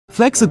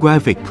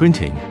Flexographic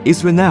printing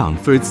is renowned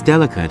for its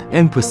delicate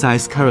and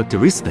precise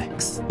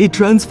characteristics. It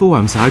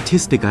transforms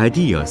artistic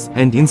ideas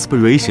and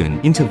inspiration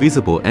into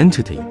visible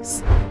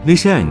entities.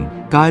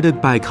 Lisheng,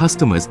 guided by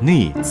customers'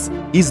 needs,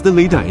 is the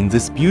leader in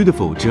this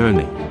beautiful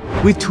journey.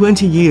 With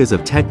 20 years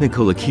of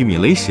technical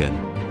accumulation,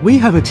 we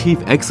have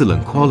achieved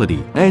excellent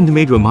quality and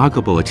made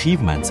remarkable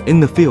achievements in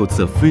the fields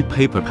of food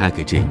paper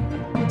packaging,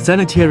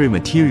 sanitary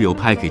material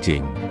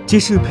packaging,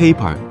 tissue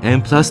paper,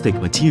 and plastic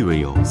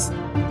materials.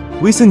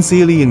 We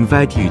sincerely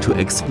invite you to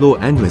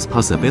explore endless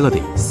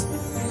possibilities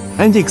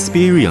and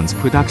experience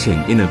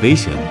production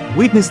innovation.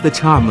 Witness the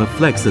charm of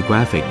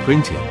flexographic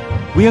printing.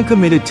 We are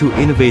committed to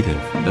innovative,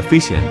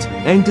 efficient,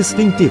 and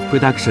distinctive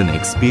production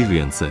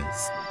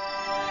experiences.